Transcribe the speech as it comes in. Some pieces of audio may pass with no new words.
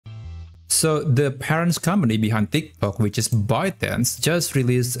So the parent company behind TikTok, which is ByteDance, just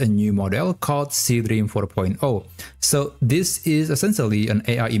released a new model called Seedream 4.0. So this is essentially an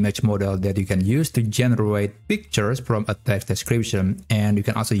AI image model that you can use to generate pictures from a text description, and you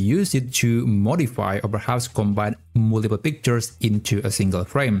can also use it to modify or perhaps combine multiple pictures into a single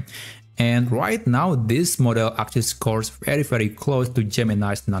frame. And right now, this model actually scores very close to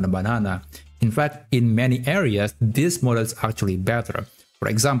Gemini's Nano Banana. In fact, in many areas, this model is actually better. For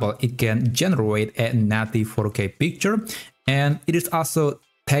example, it can generate a native 4K picture, and it is also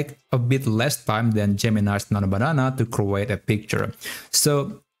take a bit less time than Gemini's Nano Banana to create a picture.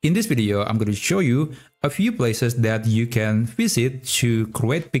 So in this video, I'm going to show you a few places that you can visit to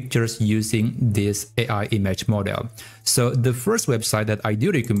create pictures using this AI image model. So the first website that I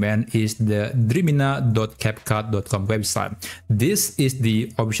do recommend is the Dreamina.CapCut.com website. This is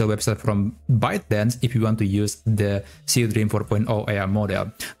the official website from ByteDance if you want to use the Seedream 4.0 AI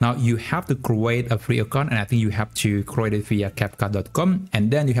model. Now you have to create a free account, and I think you have to create it via CapCut.com, and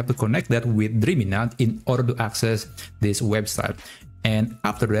then you have to connect that with Dreamina in order to access this website. And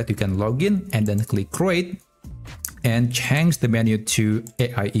after that, you can log in and then click create and change the menu to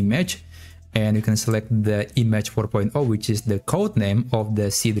AI image. And you can select the image 4.0, which is the code name of the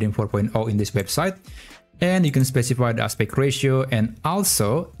Seedream 4.0 in this website. And you can specify the aspect ratio and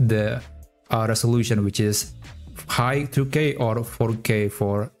also the resolution, which is high 2K or 4K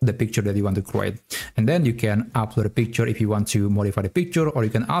for the picture that you want to create. And then you can upload a picture if you want to modify the picture, or you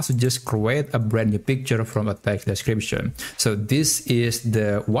can also just create a brand new picture from a text description. So this is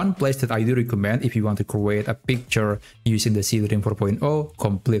the one place that I do recommend if you want to create a picture using the Seedream 4.0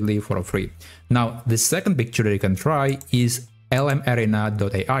 completely for free. Now, the second picture that you can try is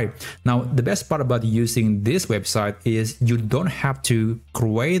LMArena.ai. Now, the best part about using this website is you don't have to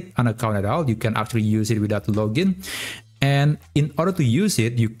create an account at all. You can actually use it without login. And in order to use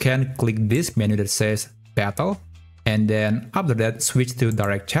it, you can click this menu that says Battle. And then after that, switch to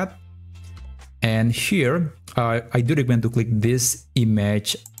direct chat. And here, I do recommend to click this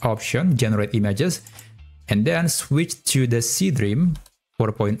image option, generate images, and then switch to the Seedream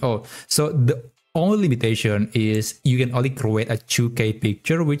 4.0. So the only limitation is you can only create a 2K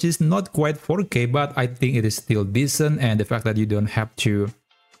picture, which is not quite 4K, but I think it is still decent. And the fact that you don't have to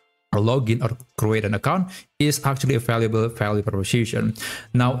log in or create an account is actually a valuable value proposition.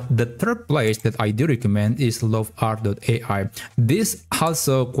 Now, the third place that I do recommend is Loveart.ai. This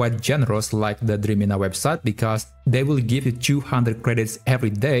also quite generous like the Dreamina website, because they will give you 200 credits every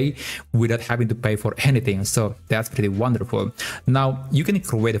day without having to pay for anything. So that's pretty wonderful. Now, you can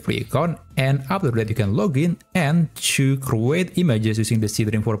create a free account, and after that you can log in, and to create images using the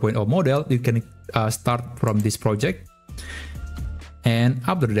Seedream 4.0 model, you can start from this project. And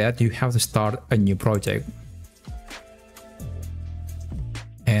after that, you have to start a new project.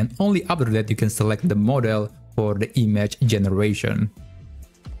 And only after that, you can select the model for the image generation.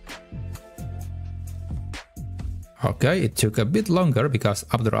 Okay, it took a bit longer because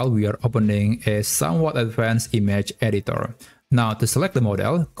after all, we are opening a somewhat advanced image editor. Now, to select the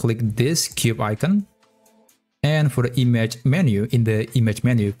model, click this cube icon. And for the image menu, in the image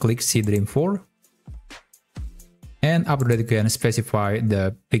menu, click Seedream 4. And after that, you can specify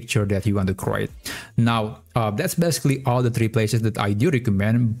the picture that you want to create. Now, that's basically all the three places that I do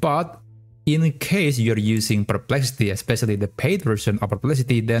recommend. But in case you're using Perplexity, especially the paid version of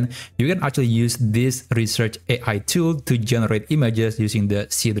Perplexity, then you can actually use this research AI tool to generate images using the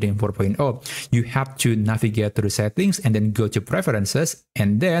Seedream 4.0. You have to navigate to the settings and then go to preferences.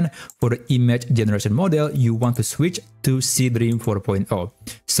 And then for the image generation model, you want to switch to Seedream 4.0.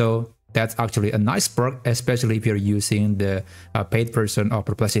 So that's actually a nice perk, especially if you're using the paid version of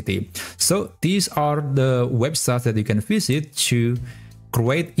Perplexity. So these are the websites that you can visit to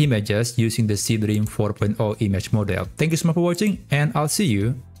create images using the Seedream 4.0 image model. Thank you so much for watching, and I'll see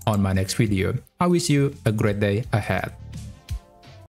you on my next video. I wish you a great day ahead.